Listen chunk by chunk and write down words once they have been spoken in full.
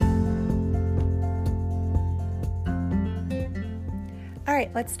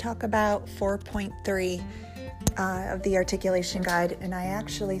right, let's talk about 4.3 of the articulation guide, and I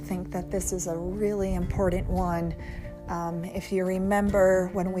actually think that this is a really important one. If you remember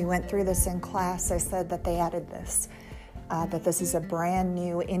when we went through this in class, I said that they added this, that this is a brand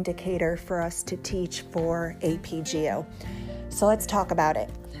new indicator for us to teach for APGO. So let's talk about it.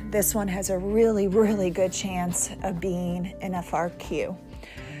 This one has a really, really good chance of being an FRQ.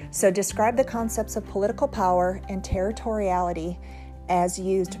 So describe the concepts of political power and territoriality as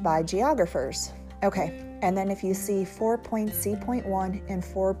used by geographers. Okay, and then if you see 4.C.1 and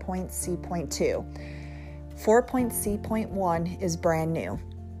 4.C.2. 4.C.1 is brand new.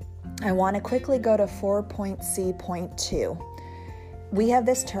 I want to quickly go to 4.C.2. We have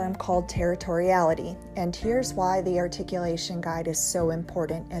this term called territoriality, and here's why the articulation guide is so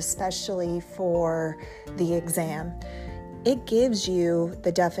important, especially for the exam. It gives you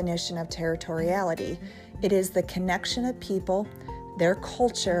the definition of territoriality. It is the connection of people, their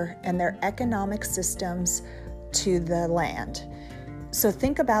culture, and their economic systems to the land. So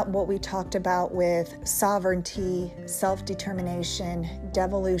think about what we talked about with sovereignty, self-determination,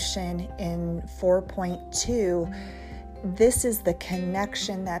 devolution in 4.2. This is the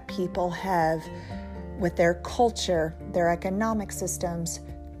connection that people have with their culture, their economic systems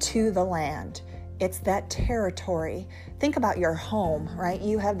to the land. It's that territory. Think about your home, right?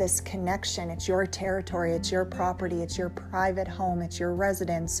 You have this connection. It's your territory, it's your property, it's your private home, it's your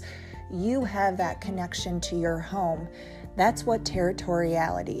residence. You have that connection to your home. That's what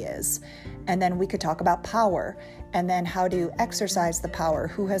territoriality is. And then we could talk about power, and then how to exercise the power,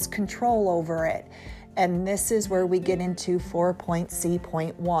 who has control over it. And this is where we get into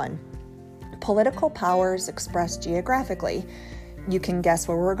 4.C.1. Political powers expressed geographically. You can guess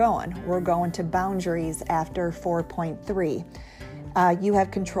where we're going. We're going to boundaries after 4.3. You have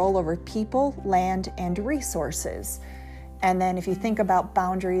control over people, land, and resources. And then if you think about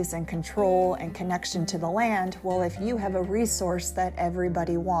boundaries and control and connection to the land, well, if you have a resource that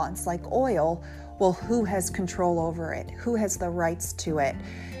everybody wants, like oil, well, who has control over it? Who has the rights to it?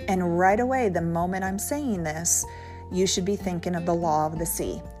 And right away, the moment I'm saying this, you should be thinking of the law of the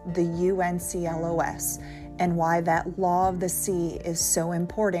sea, the UNCLOS, and why that law of the sea is so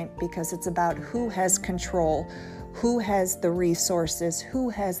important, because it's about who has control, who has the resources,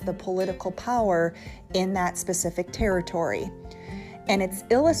 who has the political power in that specific territory. And it's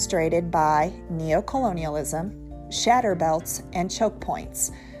illustrated by neocolonialism, shatter belts, and choke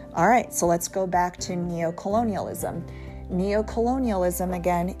points. All right, so let's go back to neocolonialism. Neocolonialism,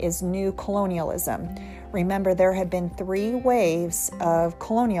 again, is new colonialism. Remember, there have been 3 waves of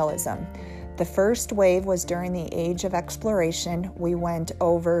colonialism. The first wave was during the Age of Exploration. We went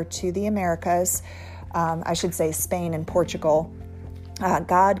over to the Americas, I should say Spain and Portugal.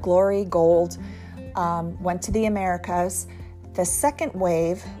 God, glory, gold, went to the Americas. The second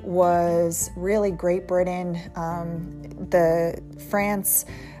wave was really Great Britain, France.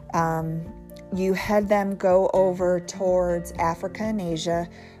 You had them go over towards Africa and Asia.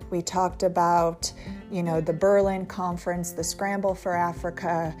 We talked about, the Berlin Conference, the scramble for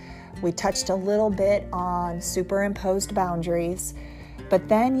Africa. We touched a little bit on superimposed boundaries, but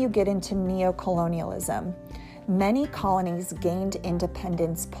then you get into neocolonialism. Many colonies gained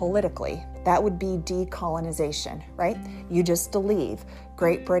independence politically. That would be decolonization, right? You just leave.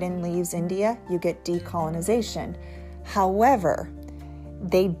 Great Britain leaves India, you get decolonization. However,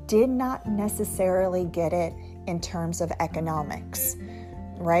 they did not necessarily get it in terms of economics,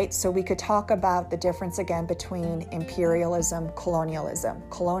 right? So we could talk about the difference again between imperialism, colonialism.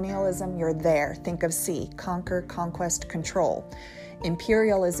 Colonialism, you're there. Think of C, conquer, conquest, control.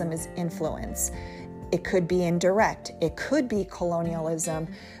 Imperialism is influence. It could be indirect. It could be colonialism,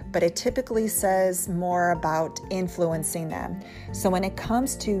 but it typically says more about influencing them. So when it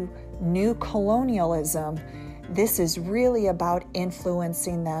comes to new colonialism, this is really about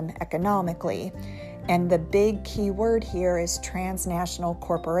influencing them economically. And the big key word here is transnational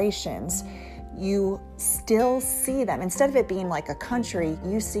corporations. You still see them. Instead of it being like a country,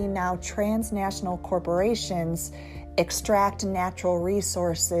 you see now transnational corporations extract natural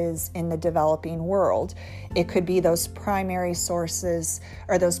resources in the developing world. It could be those primary sources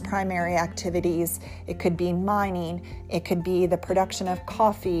or those primary activities. It could be mining. It could be the production of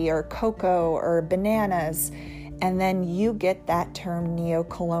coffee or cocoa or bananas. And then you get that term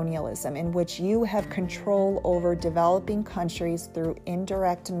neocolonialism, in which you have control over developing countries through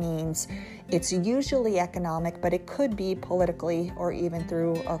indirect means. It's usually economic, but it could be politically or even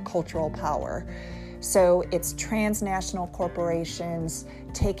through a cultural power. So it's transnational corporations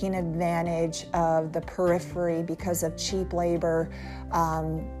taking advantage of the periphery because of cheap labor,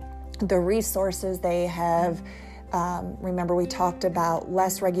 the resources they have Remember, we talked about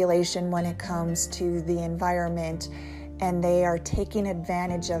less regulation when it comes to the environment, and they are taking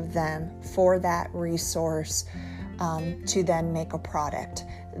advantage of them for that resource to then make a product.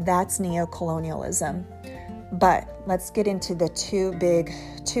 That's neocolonialism. But let's get into the two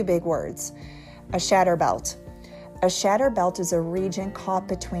big words. A shatter belt. A shatter belt is a region caught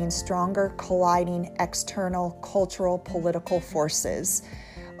between stronger colliding external cultural political forces.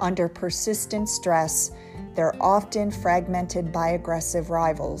 Under persistent stress, they're often fragmented by aggressive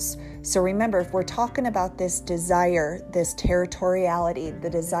rivals. So remember, if we're talking about this desire, this territoriality, the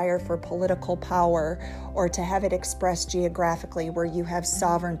desire for political power, or to have it expressed geographically, where you have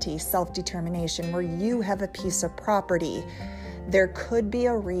sovereignty, self-determination, where you have a piece of property, there could be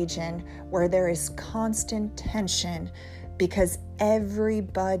a region where there is constant tension because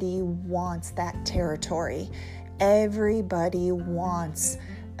everybody wants that territory. Everybody wants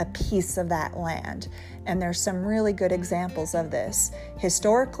a piece of that land. And there's some really good examples of this.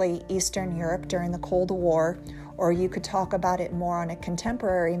 Historically, Eastern Europe during the Cold War, or you could talk about it more on a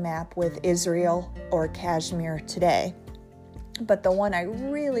contemporary map with Israel or Kashmir today. But the one I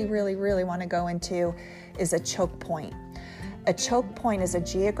really want to go into is a choke point. A choke point is a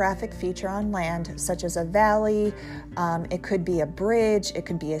geographic feature on land, such as a valley. It could be a bridge, it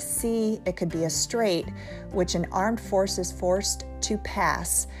could be a sea, it could be a strait, which an armed force is forced to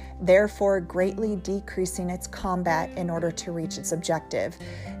pass, therefore greatly decreasing its combat in order to reach its objective.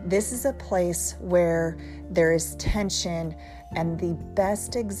 This is a place where there is tension, and the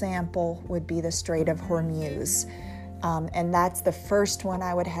best example would be the Strait of Hormuz. And that's the first one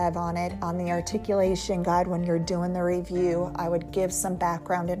I would have on it. On the articulation guide, when you're doing the review, I would give some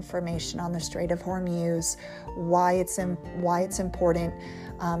background information on the Strait of Hormuz, why it's important.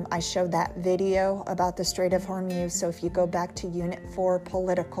 I showed that video about the Strait of Hormuz, so if you go back to Unit 4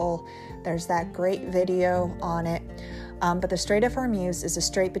 Political, there's that great video on it. But the Strait of Hormuz is a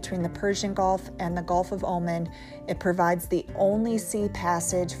strait between the Persian Gulf and the Gulf of Oman. It provides the only sea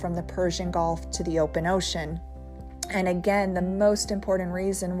passage from the Persian Gulf to the open ocean. And again, the most important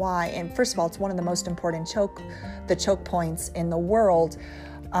reason why, and first of all, it's one of the most important choke points in the world,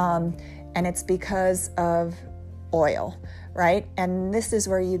 and it's because of oil, right? And this is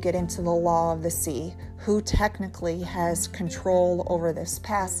where you get into the law of the sea. Who technically has control over this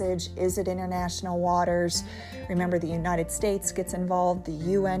passage? Is it international waters? Remember, the United States gets involved, the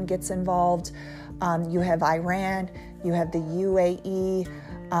UN gets involved, you have Iran, you have the UAE,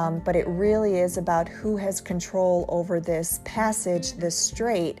 but it really is about who has control over this passage, this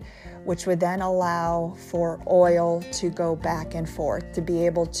strait, which would then allow for oil to go back and forth, to be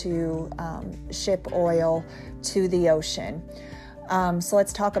able to ship oil to the ocean. So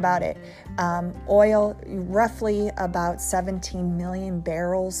let's talk about it. Oil, roughly about 17 million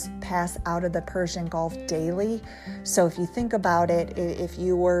barrels pass out of the Persian Gulf daily. So if you think about it, if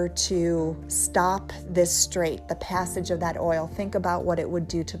you were to stop this strait, the passage of that oil, think about what it would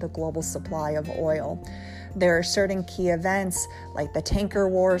do to the global supply of oil. There are certain key events like the tanker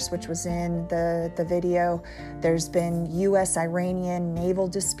wars, which was in the video. There's been U.S.-Iranian naval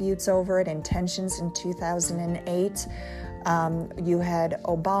disputes over it and tensions in 2008. You had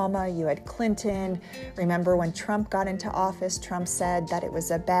Obama, you had Clinton. Remember when Trump got into office, Trump said that it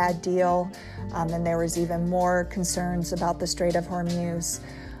was a bad deal, and there was even more concerns about the Strait of Hormuz.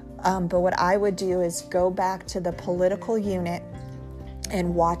 But what I would do is go back to the political unit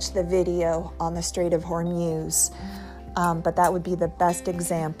and watch the video on the Strait of Hormuz. But that would be the best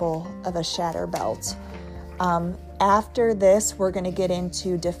example of a shatter belt. After this, we're going to get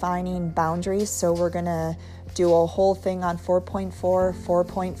into defining boundaries. So we're going to do a whole thing on 4.4,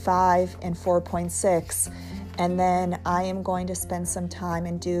 4.5, and 4.6. And then I am going to spend some time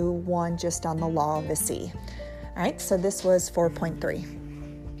and do one just on the law of the sea. All right, so this was 4.3.